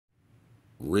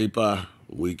Reaper,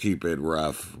 we keep it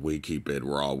rough, we keep it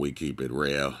raw, we keep it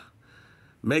real.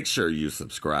 Make sure you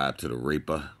subscribe to the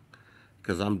Reaper,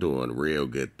 because I'm doing real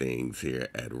good things here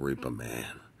at Reaper,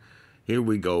 man. Here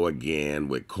we go again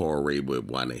with Corey with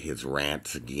one of his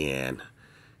rants again.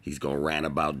 He's going to rant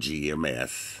about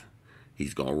GMS.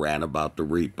 He's going to rant about the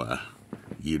Reaper.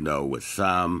 You know, with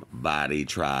somebody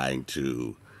trying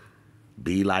to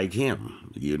be like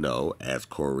him, you know, as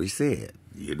Corey said.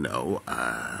 You know,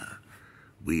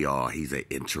 he's an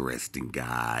interesting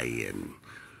guy, and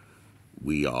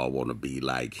we all want to be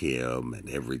like him and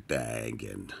everything,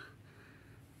 and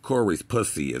Corey's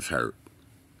pussy is hurt.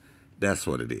 That's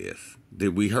what it is.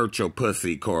 Did we hurt your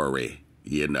pussy, Corey?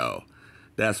 You know,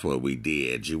 that's what we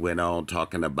did. You went on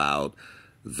talking about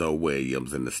Zoe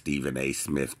Williams and the Stephen A.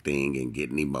 Smith thing and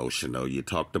getting emotional. You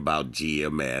talked about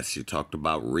GMS. You talked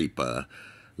about Reaper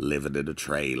living in a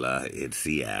trailer in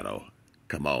Seattle.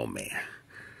 Come on, man.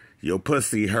 Your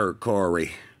pussy hurt,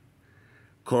 Corey.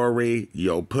 Corey,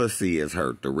 your pussy is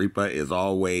hurt. The Reaper is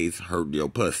always hurting your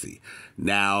pussy.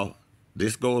 Now,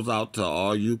 this goes out to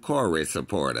all you Corey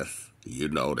supporters, you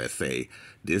know, that say,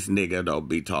 this nigga don't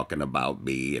be talking about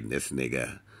me, and this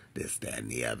nigga, this, that, and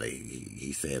the other.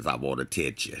 He says, I want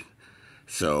attention.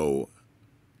 So,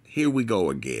 here we go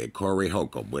again. Corey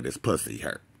Holcomb with his pussy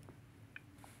hurt.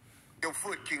 Your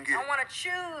foot can get... I want to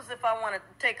choose if I want to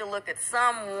take a look at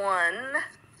someone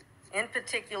in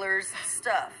particular's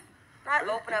stuff. Not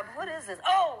open up. What is this?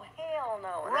 Oh, hell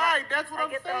no. Right, that's what I'm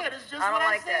saying. It's just what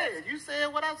I said. You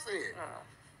said what I said. Oh.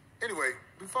 Anyway,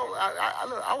 before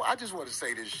I just want to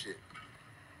say this shit.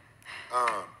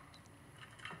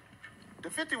 The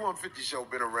 5150 show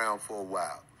been around for a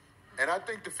while, and I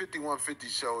think the 5150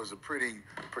 show is a pretty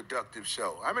productive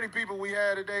show. How many people we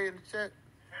had today in the chat?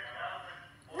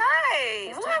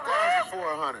 Nice.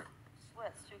 10,400.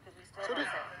 Sweats too, because we still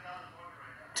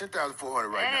 10,400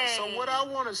 right now. So what I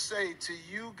want to say to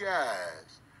you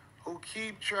guys who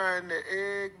keep trying to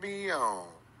egg me on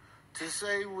to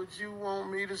say what you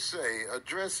want me to say,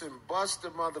 addressing buster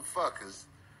motherfuckers,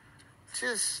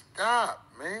 just stop,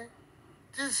 man.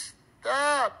 Just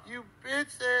stop, you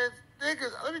bitch-ass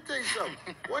niggas. Let me tell you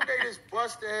something. One day this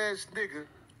bust-ass nigga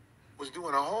was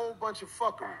doing a whole bunch of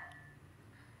fuckery.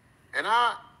 And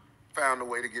I found a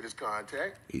way to get his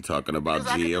contact. He talking about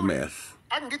GMS.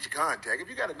 I can get your contact. If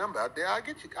you got a number out there, I'll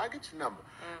get your number.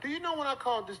 Do you know when I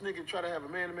called this nigga and tried to have a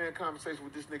man-to-man conversation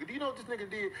with this nigga, do you know what this nigga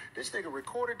did? This nigga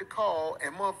recorded the call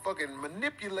and motherfucking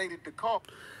manipulated the call.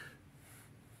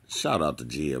 Shout out to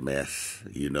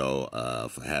GMS, you know,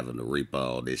 for having the Reaper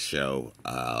on this show.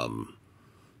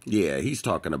 Yeah, he's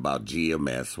talking about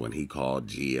GMS when he called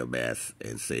GMS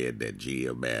and said that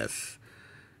GMS,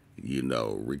 you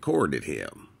know, recorded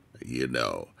him, you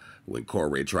know, when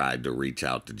Corey tried to reach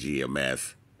out to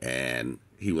GMS, and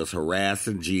he was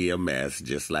harassing GMS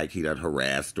just like he done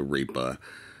harassed the Reaper.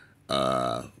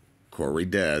 Corey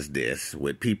does this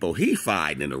with people he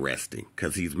find interesting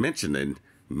because he's mentioning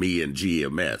me and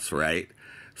GMS, right?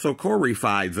 So Corey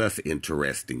finds us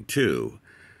interesting too.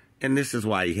 And this is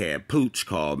why he had Pooch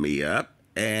call me up,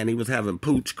 and he was having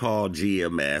Pooch call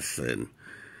GMS, and,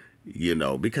 you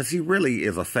know, because he really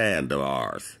is a fan of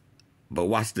ours. But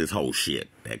watch this whole shit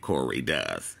that Corey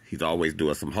does. He's always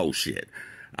doing some whole shit.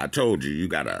 I told you, you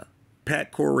gotta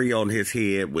pat Corey on his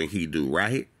head when he do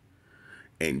right,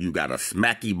 and you gotta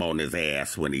smack him on his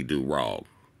ass when he do wrong.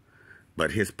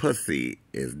 But his pussy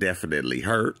is definitely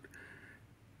hurt,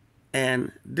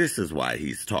 and this is why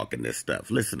he's talking this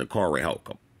stuff. Listen to Corey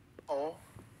Holcomb. Oh,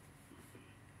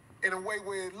 in a way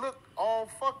where it looked all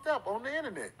fucked up on the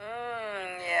internet.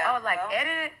 Yeah. Oh, like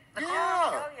edited?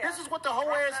 Yeah. This is what the whole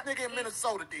ass nigga in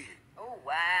Minnesota did. Oh,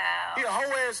 wow. He a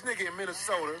whole ass nigga in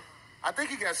Minnesota. I think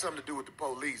he got something to do with the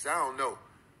police. I don't know.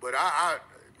 But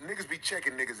niggas be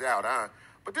checking niggas out.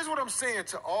 But this is what I'm saying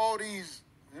to all these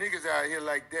niggas out here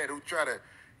like that who try to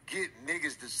get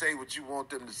niggas to say what you want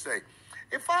them to say.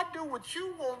 If I do what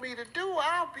you want me to do,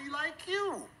 I'll be like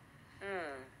you.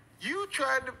 You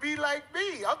trying to be like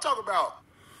me. I'm talking about.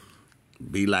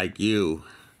 Be like you.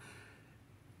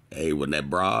 Hey, when that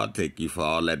broad take you for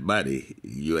all that money,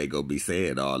 you ain't gonna be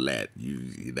saying all that.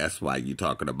 That's why you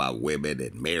talking about women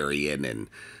and marrying, and,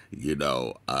 you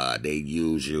know, they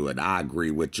use you, and I agree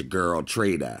with your girl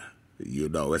Trina. You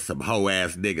know, it's some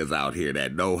hoe-ass niggas out here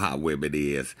that know how women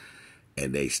is,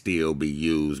 and they still be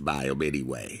used by them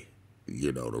anyway.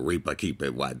 You know, the Reaper keep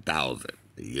it 1,000,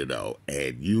 you know,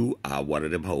 and you are one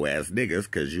of them hoe-ass niggas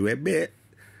because you admit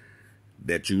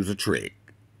that you's a trick.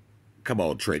 Come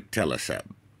on, Trick, tell us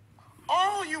something.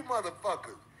 All you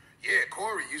motherfuckers. Yeah,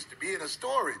 Corey used to be in a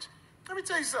storage. Let me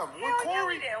tell you something. When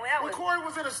Corey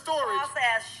was in a storage, False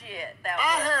ass shit.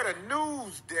 I had a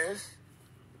news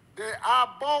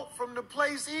I bought from the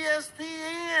place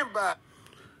ESPN by.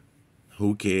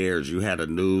 Who cares? You had a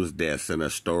news desk and a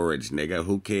storage, nigga.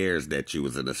 Who cares that you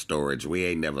was in a storage? We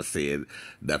ain't never said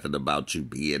nothing about you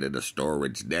being in a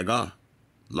storage, nigga.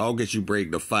 Long as you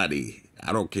bring the funny,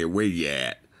 I don't care where you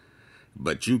at.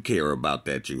 But you care about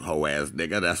that, you hoe-ass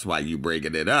nigga. That's why you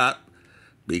bringing it up.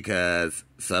 Because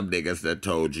some niggas that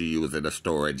told you was in a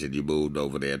storage and you moved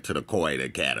over there to the Coin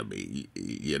Academy.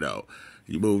 You know,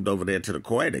 you moved over there to the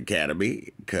Coin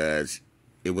Academy because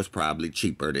it was probably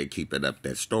cheaper than keeping up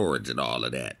that storage and all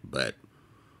of that. But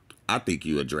I think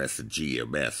you addressed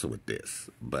GMS with this.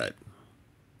 But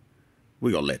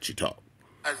we're going to let you talk.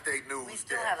 We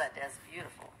still have that. That's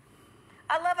beautiful.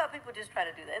 I love how people just try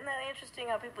to do that. Isn't that interesting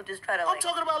how people just try to, I'm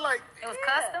talking about like... It was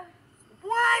custom?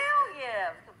 What? Hell yeah.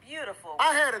 Beautiful.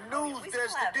 I had a news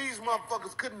desk that these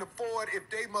motherfuckers couldn't afford if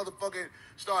they motherfucking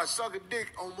start sucking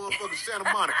dick on motherfucking Santa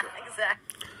Monica.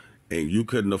 Exactly. And you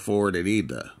couldn't afford it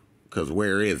either. Because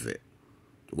where is it?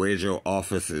 Where's your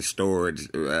office and storage,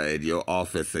 your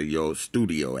office and your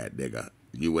studio at, nigga?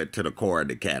 You went to the Corin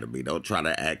Academy. Don't try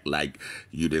to act like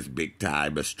you this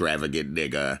big-time extravagant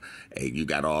nigga and you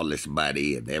got all this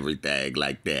money and everything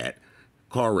like that.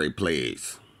 Corey,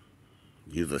 please.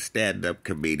 You're a stand-up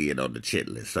comedian on the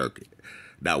chitlin circuit.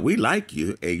 Now, we like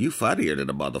you, and you funnier than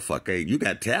a motherfucker, and you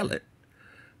got talent.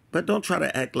 But don't try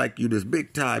to act like you this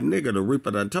big-time nigga. The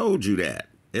Reaper done told you that.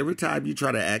 Every time you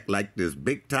try to act like this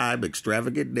big-time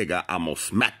extravagant nigga, I'm gonna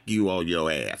smack you on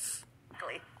your ass.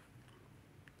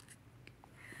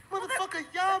 Motherfucker,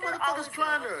 y'all motherfuckers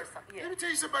trying to... Let me tell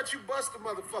you something about you buster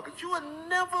motherfuckers. You will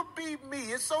never be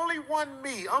me. It's only one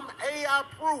me. I'm AI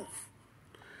proof.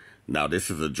 Now, this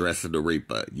is addressing the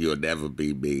Reaper. You'll never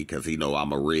be me because he know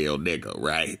I'm a real nigga,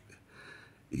 right?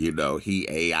 You know, he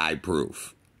AI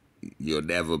proof. You'll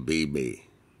never be me.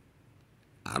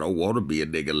 I don't want to be a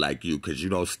nigga like you because you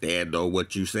don't stand on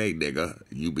what you say, nigga.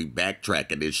 You be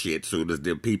backtracking this shit soon as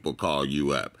them people call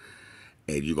you up.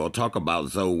 And you going to talk about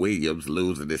Zoe Williams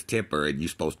losing his temper and you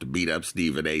supposed to beat up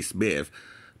Stephen A. Smith.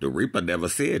 The Reaper never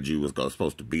said you was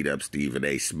supposed to beat up Stephen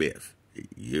A. Smith.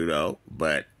 You know,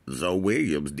 but Zoe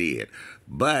Williams did.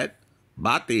 But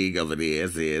my thing of it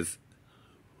is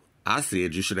I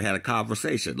said you should have had a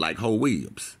conversation like Ho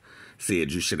Williams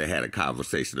said you should have had a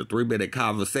conversation. A 3-minute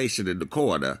conversation in the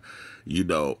corner, you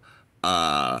know,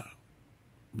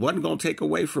 wasn't going to take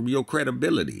away from your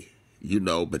credibility. You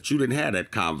know, but you didn't have that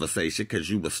conversation because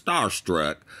you were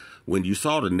starstruck when you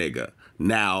saw the nigga.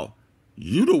 Now,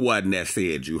 you the one that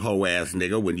said, you hoe-ass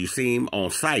nigga, when you see him on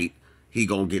sight, he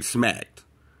gonna get smacked.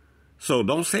 So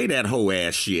don't say that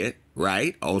hoe-ass shit,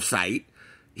 right? On sight,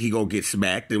 he gonna get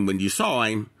smacked. And when you saw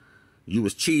him, you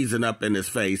was cheesing up in his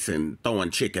face and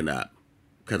throwing chicken up.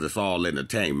 Because it's all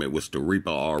entertainment, which the Reaper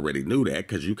already knew that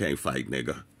because you can't fight,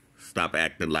 nigga. Stop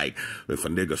acting like if a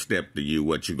nigga step to you,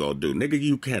 what you gonna do? Nigga,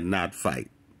 you cannot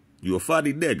fight. You a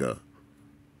funny nigga,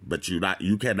 but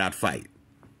you cannot fight.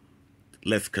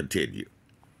 Let's continue.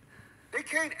 They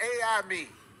can't AI me.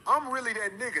 I'm really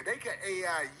that nigga. They can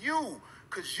AI you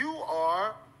because you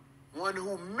are one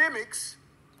who mimics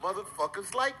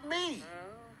motherfuckers like me.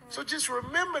 So just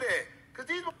remember that. Because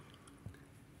these...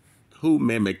 Who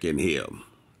mimicking him,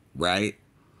 right?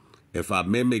 If I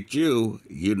mimicked you,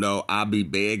 you know, I'll be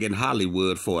begging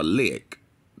Hollywood for a lick.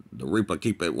 The Reaper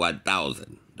keep it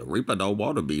 1,000. The Reaper don't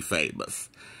want to be famous.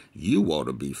 You want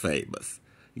to be famous,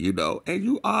 you know, and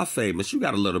you are famous. You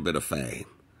got a little bit of fame.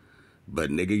 But,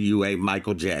 nigga, you ain't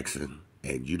Michael Jackson,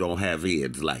 and you don't have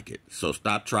ends like it. So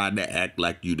stop trying to act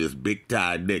like you this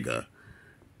big-time nigga,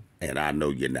 and I know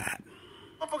you're not.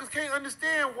 Motherfuckers can't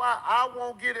understand why I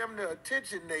won't give them the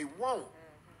attention they want.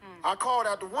 I called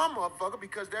out the one motherfucker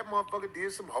because that motherfucker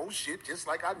did some whole shit just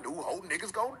like I knew whole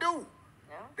niggas gonna do.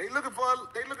 Yeah. They looking for,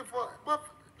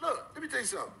 look, let me tell you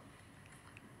something.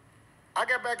 I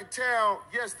got back in town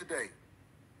yesterday.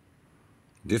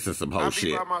 This is some whole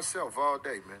shit. I be by myself all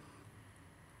day, man.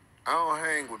 I don't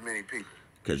hang with many people.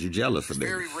 Because you jealous of niggas.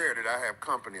 It's very rare that I have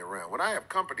company around. When I have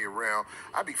company around,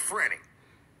 I be frantic.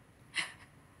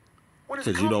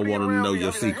 Because you don't want them to know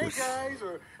your secrets. Like, hey guys,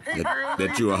 or hey girls,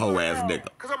 that you a hoe-ass nigga.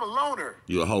 Because I'm a loner.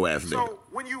 You a hoe-ass nigga. So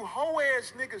when you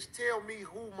hoe-ass niggas tell me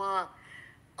who my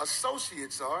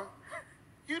associates are,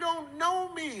 you don't know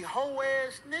me,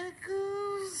 hoe-ass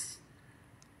niggas.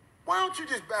 Why don't you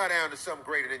just bow down to something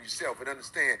greater than yourself and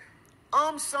understand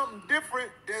I'm something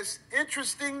different that's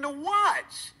interesting to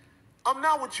watch. I'm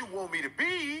not what you want me to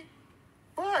be,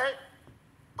 but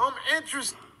I'm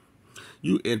interesting.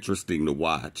 You interesting to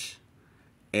watch.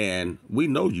 And we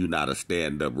know you not a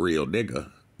stand-up real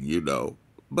nigga, you know,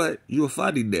 but you a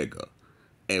funny nigga.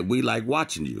 And we like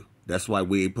watching you. That's why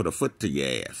we ain't put a foot to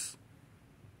your ass.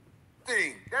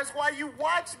 interesting. That's why you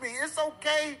watch me. It's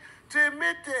okay to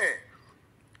admit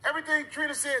that. Everything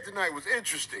Trina said tonight was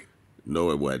interesting.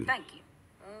 No, it wasn't. Thank you.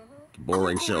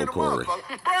 Boring show, Corey.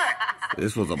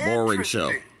 This was a boring show.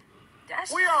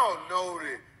 We all know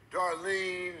that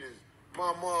Darlene is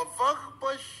my motherfucker,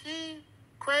 but she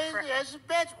crazy as a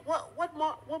bitch.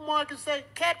 What Marcus say?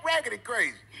 Cat raggedy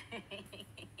crazy.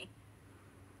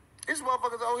 These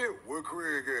motherfuckers out here, where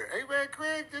Craig at? Hey man,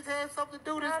 Craig just had something to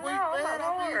do this week,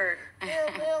 man.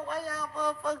 Yeah, man, why y'all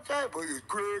motherfuckers trying? But if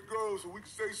Craig goes so we can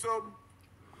say something.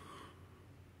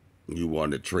 You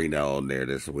wanted Trina on there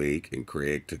this week, and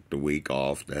Craig took the week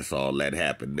off. That's all that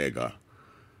happened, nigga.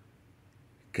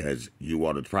 Because you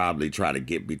want to probably try to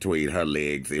get between her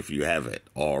legs if you haven't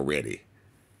already.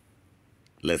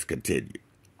 Let's continue.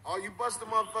 All you busted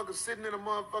motherfuckers sitting in a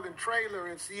motherfucking trailer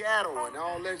in Seattle and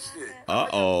all that shit.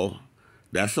 Uh-oh.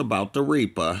 That's about the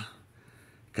Reaper.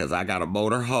 Because I got a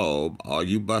motor home. All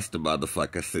you busted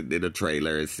motherfuckers sitting in a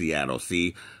trailer in Seattle.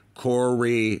 See,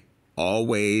 Corey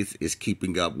always is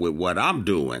keeping up with what I'm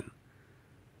doing.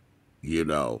 You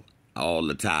know, all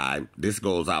the time. This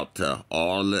goes out to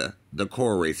all the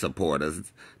Corey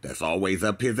supporters that's always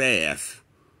up his ass.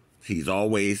 He's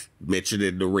always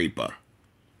mentioning the Reaper.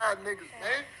 Y'all niggas,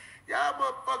 man. Y'all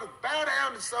motherfuckers bow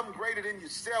down to something greater than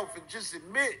yourself and just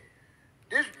admit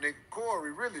this nigga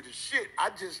Corey really the shit. I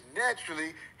just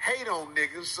naturally hate on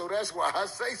niggas, so that's why I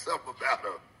say something about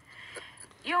them.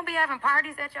 You don't be having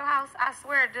parties at your house? I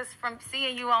swear, just from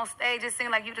seeing you on stage, it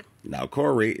seemed like you... Now,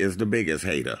 Corey is the biggest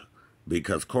hater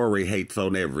because Corey hates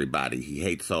on everybody. He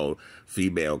hates on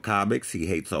female comics. He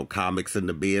hates on comics in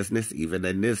the business. Even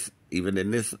in this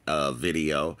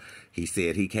video, he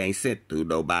said he can't sit through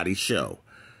nobody's show.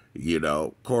 You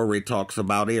know, Corey talks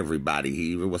about everybody. He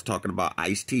even was talking about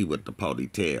Ice-T with the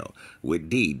ponytail. With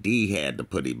D. D had to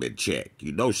put him in check.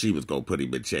 You know she was going to put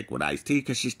him in check with Ice-T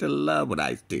because she's still in love with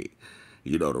Ice-T.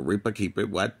 You know, the Reaper keep it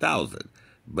 1,000.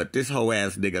 But this whole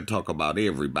ass nigga talk about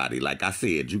everybody. Like I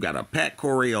said, you got to pat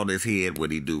Corey on his head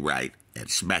when he do right and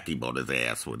smack him on his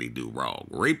ass when he do wrong.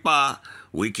 Reaper,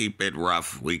 we keep it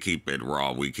rough, we keep it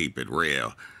raw, we keep it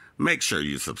real. Make sure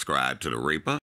you subscribe to the Reaper.